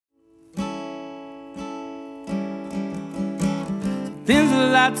There's a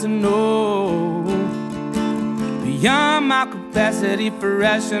lot to know, beyond my capacity for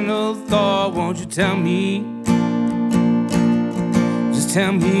rational thought. Won't you tell me? Just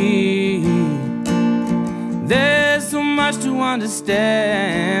tell me. There's so much to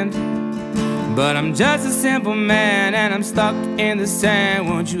understand, but I'm just a simple man and I'm stuck in the sand.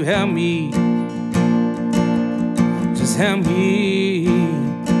 Won't you help me? Just help me.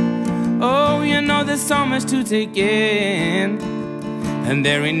 Oh, you know there's so much to take in, and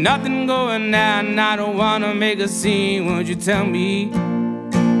there ain't nothing going on, and I don't wanna make a scene. Won't you tell me?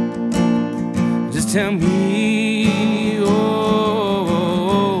 Just tell me.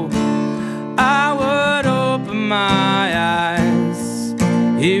 Oh, I would open my eyes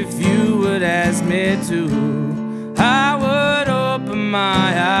if you would ask me to. I would open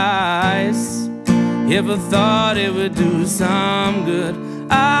my eyes if I thought it would do some good.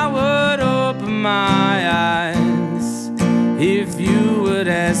 I would open my eyes if you would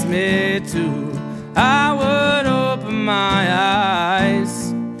ask me to. I would open my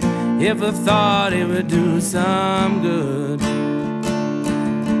eyes if I thought it would do some good.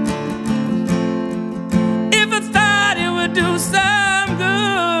 If I thought it would do some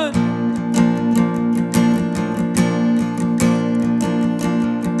good.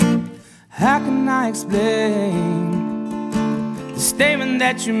 How can I explain the statement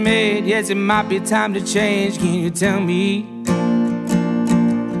that you made? Yes, it might be time to change. Can you tell me?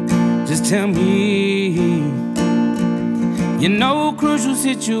 Just tell me. You know, crucial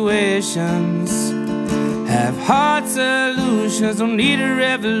situations have hard solutions. Don't need a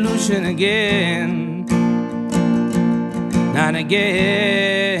revolution again. Not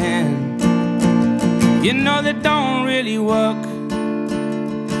again. You know that don't really work,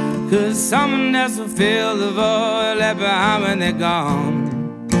 'cause someone else will fill the void left behind when they're gone.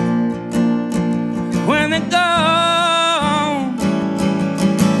 When they're gone,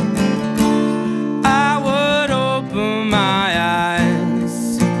 I would open my eyes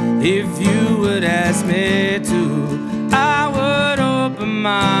if you would ask me to. I would open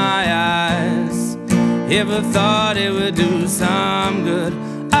my eyes if I thought it would do some good.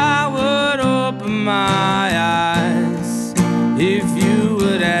 I would open my eyes if you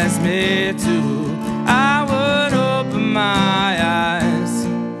would ask me to. I would open my eyes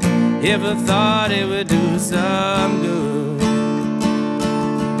if I thought it would do some good.